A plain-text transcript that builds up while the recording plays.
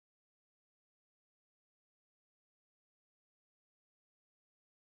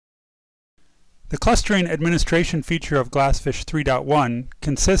The clustering administration feature of GlassFish 3.1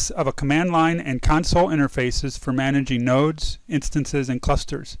 consists of a command line and console interfaces for managing nodes, instances, and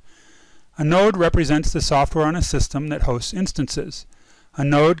clusters. A node represents the software on a system that hosts instances. A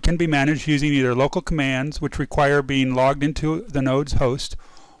node can be managed using either local commands, which require being logged into the node's host,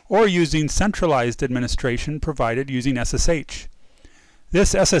 or using centralized administration provided using SSH.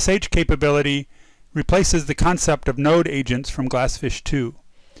 This SSH capability replaces the concept of node agents from GlassFish 2.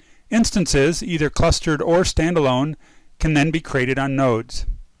 Instances, either clustered or standalone, can then be created on nodes.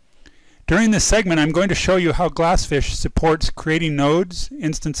 During this segment, I'm going to show you how GlassFish supports creating nodes,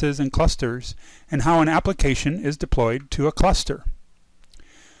 instances, and clusters, and how an application is deployed to a cluster.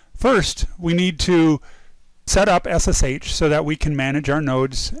 First, we need to set up SSH so that we can manage our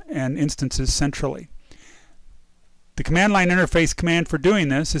nodes and instances centrally. The command line interface command for doing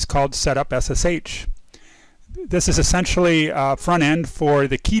this is called setup SSH. This is essentially a front end for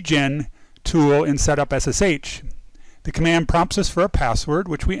the keygen tool in setup SSH. The command prompts us for a password,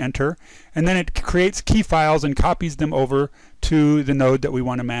 which we enter, and then it creates key files and copies them over to the node that we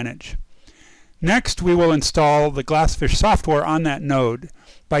want to manage. Next, we will install the GlassFish software on that node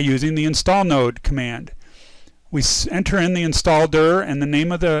by using the install node command. We enter in the install dir and the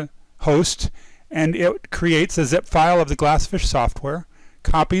name of the host, and it creates a zip file of the GlassFish software,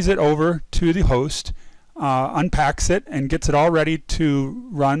 copies it over to the host, unpacks it, and gets it all ready to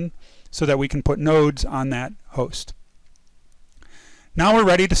run so that we can put nodes on that host. Now we're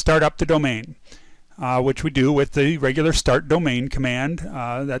ready to start up the domain, which we do with the regular start domain command.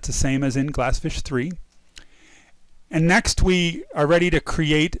 That's the same as in GlassFish 3. And next we are ready to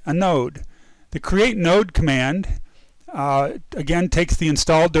create a node. The create node command again takes the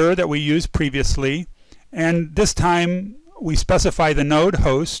install dir that we used previously, and this time we specify the node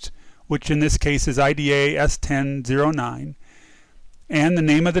host, which in this case is IDA S1009, and the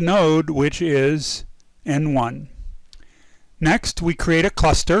name of the node, which is N1. Next, we create a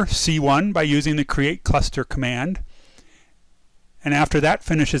cluster, C1, by using the create cluster command. And after that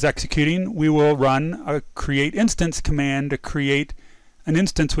finishes executing, we will run a create instance command to create an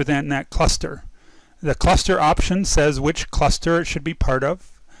instance within that cluster. The cluster option says which cluster it should be part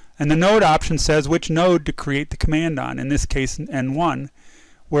of, and the node option says which node to create the command on, in this case N1,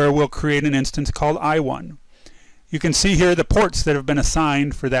 where we'll create an instance called I1. You can see here the ports that have been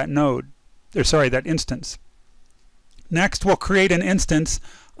assigned for that node, or sorry, that instance. Next, we'll create an instance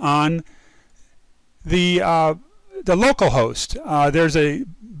on the local host. There's a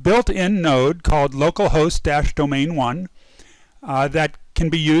built-in node called localhost-domain1 that can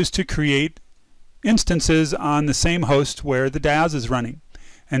be used to create instances on the same host where the DAS is running.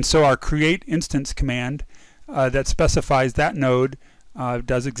 And so our create instance command that specifies that node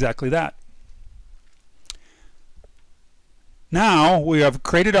does exactly that. Now we have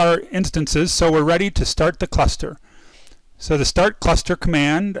created our instances, so we're ready to start the cluster. So the start cluster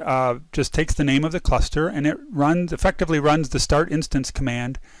command just takes the name of the cluster, and it effectively runs the start instance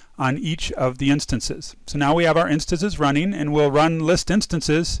command on each of the instances. So now we have our instances running, and we'll run list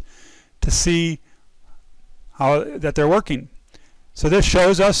instances to see that they're working. So this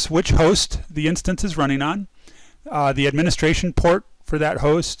shows us which host the instance is running on, the administration port for that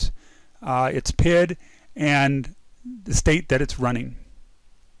host, its PID, and the state that it's running.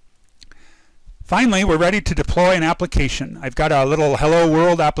 Finally, we're ready to deploy an application. I've got a little Hello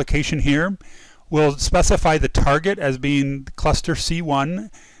World application here. We'll specify the target as being cluster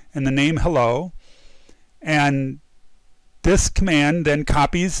C1 and the name hello. And this command then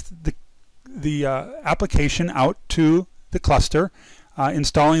copies the application out to the cluster,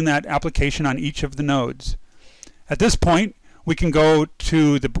 installing that application on each of the nodes. At this point, we can go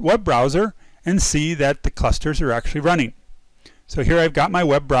to the web browser and see that the clusters are actually running. So here I've got my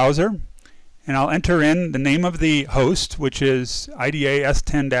web browser, and I'll enter in the name of the host, which is IDA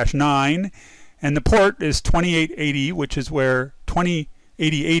S10-9, and the port is 2880, which is where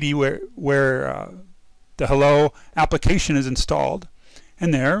 208080 where the hello application is installed.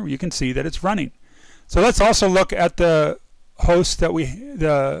 And there you can see that it's running. So let's also look at the host that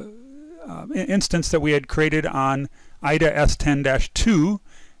instance that we had created on IDA S10-2,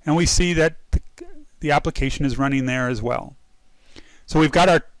 and we see that the application is running there as well. So we've got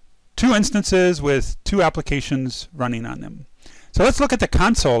our two instances with two applications running on them. So let's look at the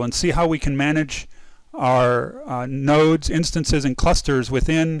console and see how we can manage our nodes, instances, and clusters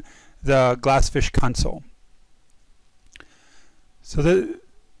within the GlassFish console. So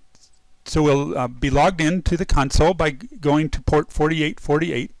we'll be logged into the console by going to port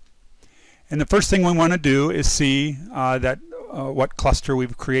 4848. And the first thing we want to do is see what cluster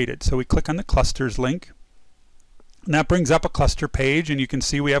we've created. So we click on the clusters link, And that brings up a cluster page, and you can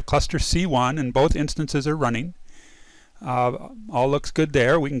see we have cluster C1 and both instances are running. All looks good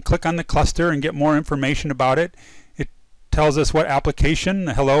there. We can click on the cluster and get more information about it. It tells us what application,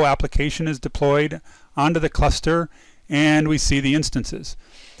 the Hello application, is deployed onto the cluster, and we see the instances.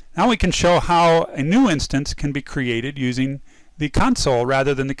 Now we can show how a new instance can be created using the console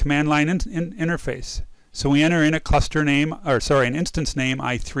rather than the command line interface. So we enter in a cluster name, an instance name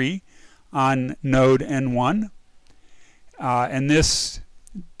I3 on node N1, and this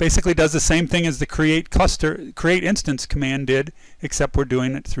basically does the same thing as the create instance command did, except we're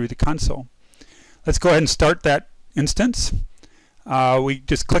doing it through the console. Let's go ahead and start that instance. We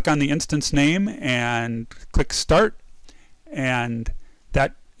just click on the instance name and click start, and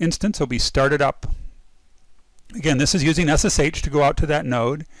that instance will be started up. Again, this is using SSH to go out to that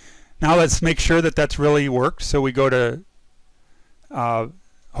node. Now let's make sure that that's really worked. So we go to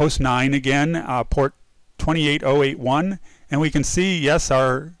host 9 again, port 28081, and we can see, yes,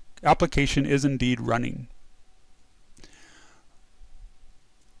 our application is indeed running.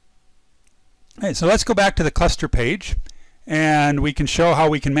 Okay, so let's go back to the cluster page, and we can show how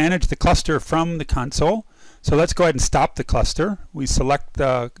we can manage the cluster from the console. So let's go ahead and stop the cluster. We select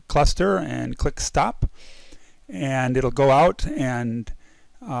the cluster and click stop, and it'll go out and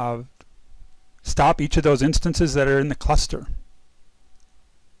stop each of those instances that are in the cluster.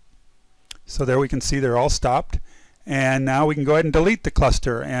 So there we can see they're all stopped, and now we can go ahead and delete the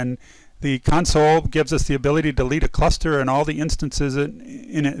cluster, and the console gives us the ability to delete a cluster and all the instances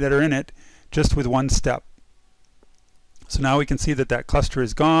in it that are in it just with one step. So now we can see that that cluster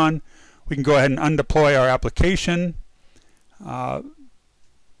is gone. We can go ahead and undeploy our application, and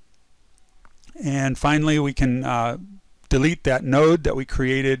finally we can delete that node that we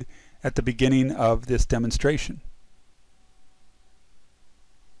created at the beginning of this demonstration.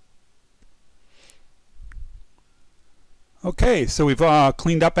 Okay, so we've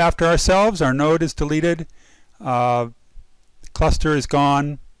cleaned up after ourselves. Our node is deleted, cluster is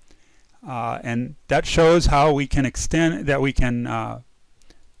gone, and that shows how we can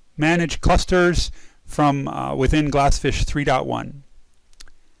manage clusters from within GlassFish 3.1.